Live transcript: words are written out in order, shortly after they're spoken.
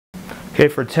Okay,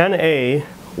 for 10a,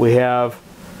 we have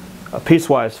a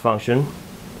piecewise function.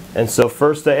 And so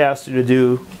first they asked you to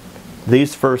do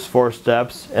these first 4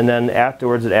 steps, and then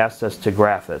afterwards it asked us to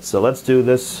graph it. So let's do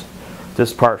this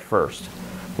part first.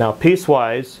 Now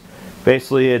piecewise,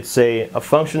 basically it's a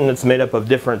function that's made up of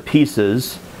different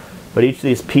pieces, but each of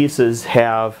these pieces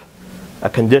have a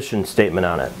condition statement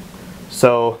on it.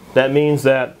 So that means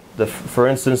that, for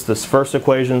instance, this first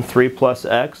equation, 3 plus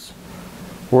x,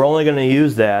 we're only going to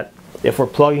use that if we're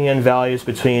plugging in values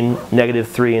between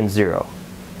 -3 and 0.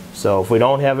 So if we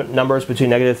don't have numbers between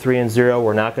 -3 and 0,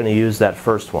 we're not going to use that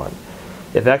first one.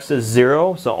 If x is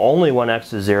 0, so only when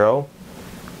x is 0,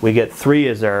 we get 3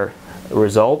 as our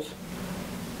result.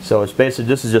 So it's basically,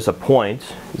 this is just a point,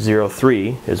 0,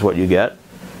 3 is what you get.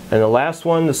 And the last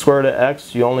one, the square root of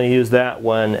x, you only use that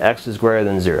when x is greater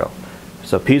than 0.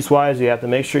 So piecewise, you have to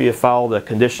make sure you follow the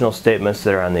conditional statements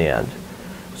that are on the end.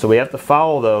 So we have to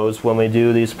follow those when we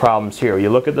do these problems here.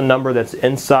 You look at the number that's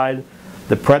inside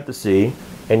the parenthesis,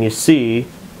 and you see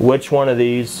which one of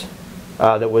these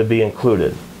that would be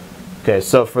included. Okay,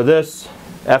 so for this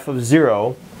f of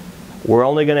 0, we're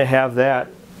only going to have that,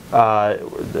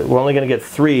 we're only going to get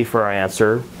 3 for our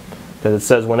answer, because it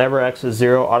says whenever x is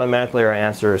 0, automatically our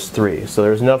answer is 3. So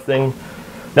there's nothing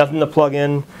to plug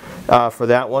in for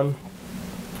that one.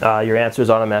 Your answer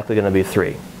is automatically going to be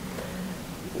 3.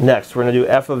 Next, we're going to do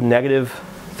f of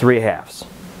 -3/2.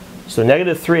 So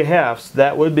 -3/2,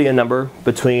 that would be a number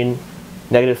between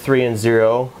 -3 and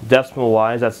 0. Decimal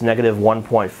wise, that's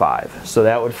 -1.5. So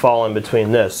that would fall in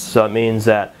between this. So it means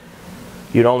that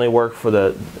it would only work for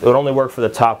the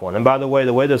top one. And by the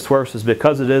way this works is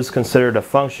because it is considered a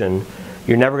function,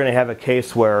 you're never going to have a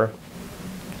case where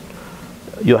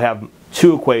you'll have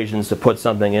 2 equations to put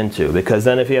something into, because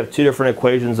then if you have 2 different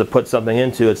equations to put something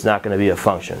into, it's not going to be a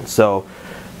function. So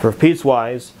for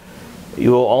piecewise,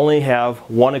 you will only have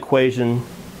 1 equation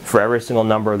for every single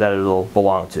number that it'll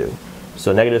belong to.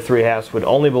 So -3/2 would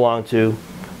only belong to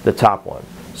the top one.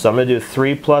 So I'm going to do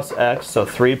 3 plus x, so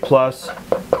 3 plus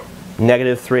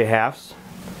 -3/2.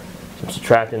 So I'm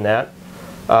subtracting that.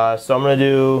 So I'm going to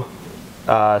do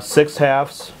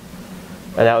 6/2,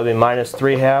 and that would be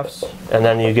 -3/2, and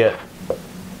then you get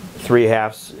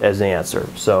 3/2 as the answer.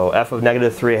 So f of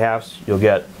 -3/2, you'll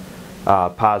get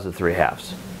positive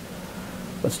 3/2.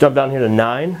 Let's jump down here to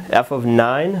 9. F of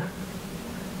 9.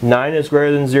 9 is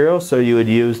greater than 0, so you would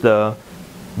use the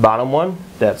bottom one.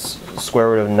 That's square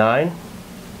root of 9,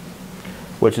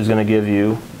 which is going to give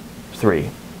you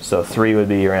 3. So 3 would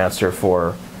be your answer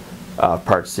for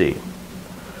part C.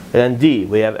 And then D,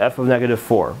 we have f of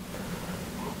 -4.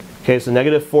 Okay, so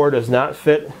 -4 does not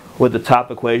fit with the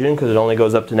top equation because it only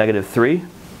goes up to -3.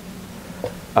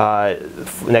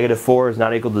 -4 is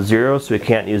not equal to 0, so we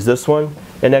can't use this one.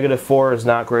 And -4 is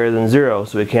not greater than 0,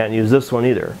 so we can't use this one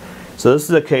either. So this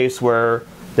is a case where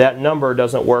that number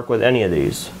doesn't work with any of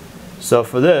these. So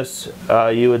for this,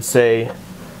 you would say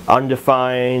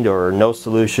undefined or no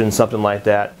solution, something like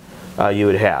that you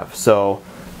would have. So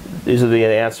these are the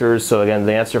answers. So again,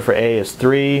 the answer for A is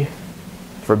 3.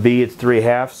 For B, it's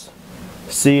 3/2.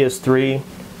 C is 3.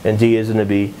 And D is going to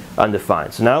be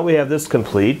undefined. So now we have this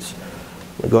complete.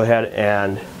 We'll go ahead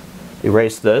and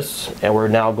erase this, and we're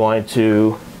now going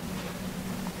to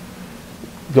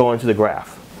go into the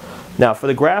graph. Now for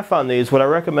the graph on these, what I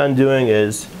recommend doing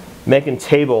is making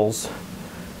tables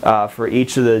for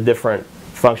each of the different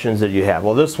functions that you have.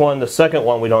 Well, this one, the second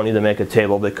one, we don't need to make a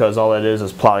table because all that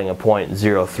is plotting a point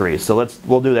 0, 3. So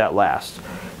we'll do that last.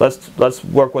 Let's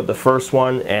work with the first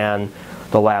one and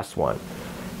the last one.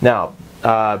 Now,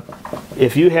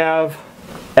 if you have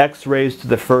x raised to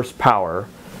the first power,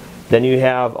 then you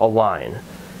have a line.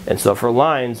 And so for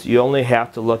lines, you only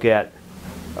have to look at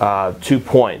 2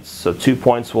 points. So 2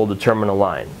 points will determine a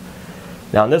line.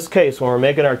 Now in this case, when we're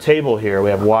making our table here, we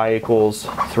have y equals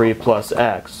 3 plus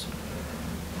x.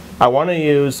 I want to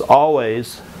use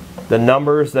always the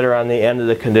numbers that are on the end of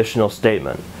the conditional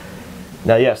statement.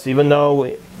 Now yes, even though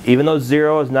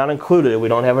 0 is not included, we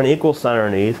don't have an equal sign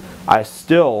underneath, I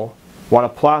still want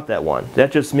to plot that one.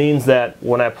 That just means that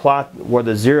when I plot where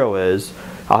the 0 is,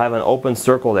 I'll have an open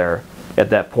circle there at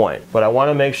that point. But I want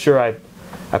to make sure I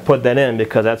put that in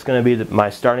because that's going to be my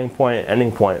starting point and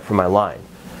ending point for my line.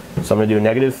 So I'm going to do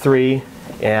 -3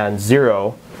 and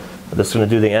 0. I'm just going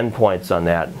to do the endpoints on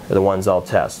that, are the ones I'll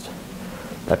test.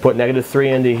 I put -3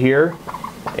 into here,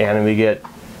 and we get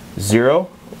 0.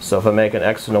 So if I make an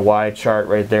x and a y chart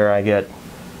right there, I get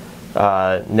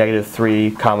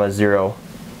 -3, 0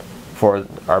 for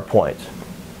our point.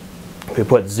 If we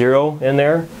put 0 in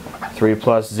there, 3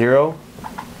 plus 0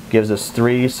 gives us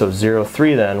 3, so 0,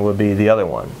 3 then would be the other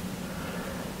one.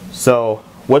 So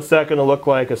what's that going to look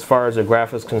like as far as the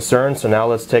graph is concerned? So now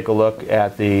let's take a look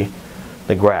at the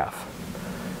graph.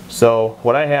 So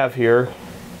what I have here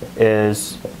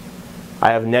is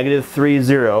I have negative 3,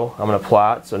 0. I'm going to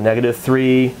plot. So negative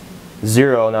 3,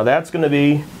 0. Now that's going to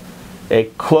be a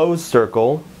closed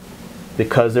circle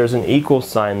because there's an equal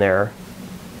sign there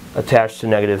attached to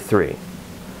negative 3.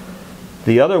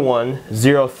 The other one,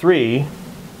 0, 3,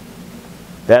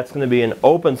 that's going to be an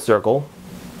open circle,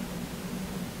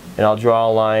 and I'll draw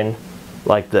a line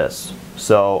like this.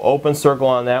 So open circle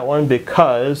on that one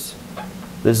because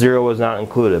the 0 was not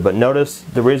included. But notice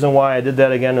the reason why I did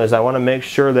that again is I want to make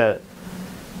sure that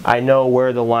I know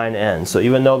where the line ends. So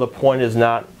even though the point is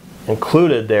not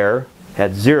included there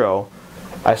at 0,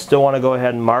 I still want to go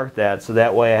ahead and mark that so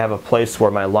that way I have a place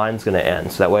where my line's going to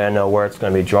end. So that way I know where it's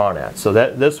going to be drawn at. So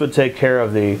this would take care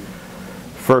of the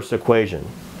first equation.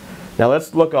 Now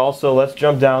let's look also, let's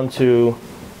jump down to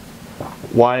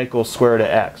y equals square root of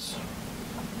x.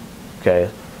 Okay,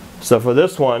 so for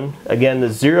this one, again the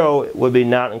 0 would be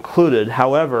not included.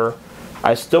 However,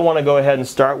 I still want to go ahead and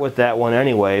start with that one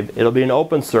anyway. It'll be an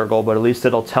open circle, but at least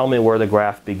it'll tell me where the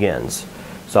graph begins.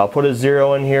 So I'll put a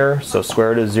 0 in here. So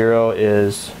square root of 0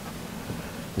 is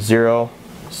 0.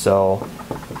 So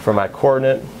for my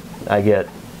coordinate, I get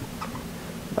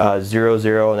 0,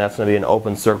 0, and that's going to be an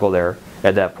open circle there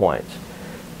at that point.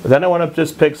 But then I want to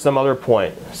just pick some other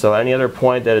point. So any other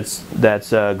point that's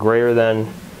greater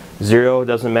than 0,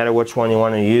 doesn't matter which one you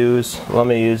want to use.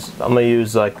 I'll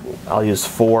use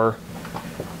 4.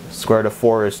 Square root of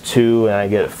 4 is 2, and I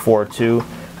get 4, 2.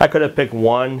 I could have picked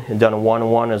 1 and done a 1,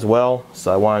 1 as well,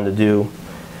 so I wanted to do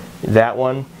that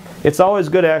one. It's always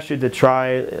good actually to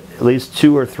try at least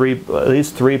 2 or 3, at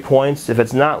least 3 points. If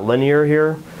it's not linear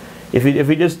here, if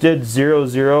you just did 0,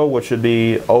 0, which would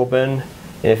be open,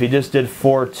 and if you just did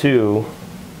 4, 2,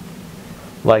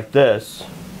 like this,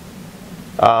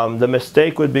 the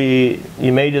mistake would be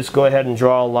you may just go ahead and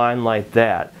draw a line like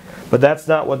that. But that's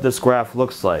not what this graph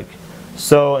looks like.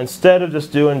 So instead of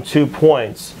just doing 2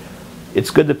 points, it's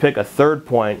good to pick a third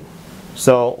point.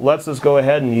 So let's just go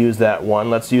ahead and use that one.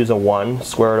 Let's use a 1.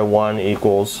 Square root of 1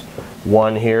 equals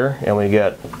 1 here, and we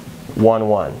get 1,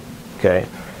 1. Okay.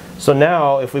 So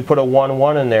now if we put a 1,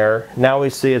 1 in there, now we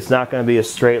see it's not going to be a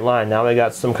straight line. Now we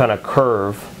got some kind of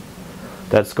curve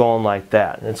that's going like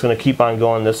that. And it's going to keep on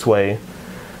going this way.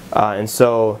 And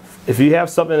so if you have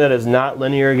something that is not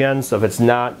linear again, so if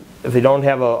you don't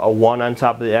have a 1 on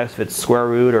top of the x, if it's square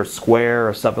root or square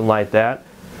or something like that,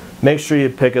 make sure you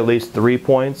pick at least 3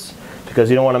 points because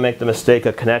you don't want to make the mistake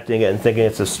of connecting it and thinking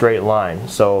it's a straight line.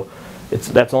 So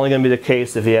that's only going to be the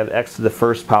case if you have x to the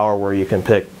first power where you can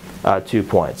pick 2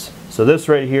 points. So this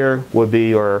right here would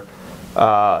be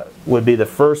the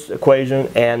first equation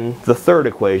and the third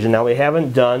equation. Now we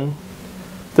haven't done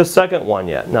the second one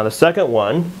yet. Now the second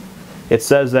one, it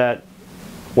says that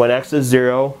when x is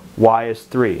 0, y is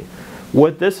 3.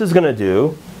 What this is going to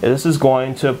do is this is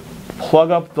going to plug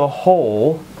up the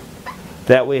hole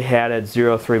that we had at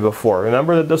 0, 3 before.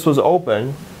 Remember that this was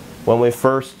open when we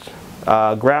first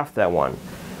graphed that one.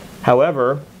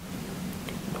 However,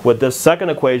 what this second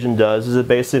equation does is it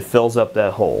basically fills up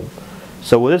that hole.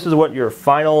 So this is what your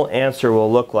final answer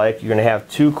will look like. You're going to have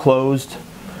 2 closed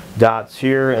dots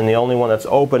here, and the only one that's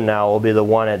open now will be the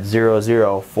one at 0,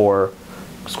 0 for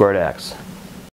square root of x.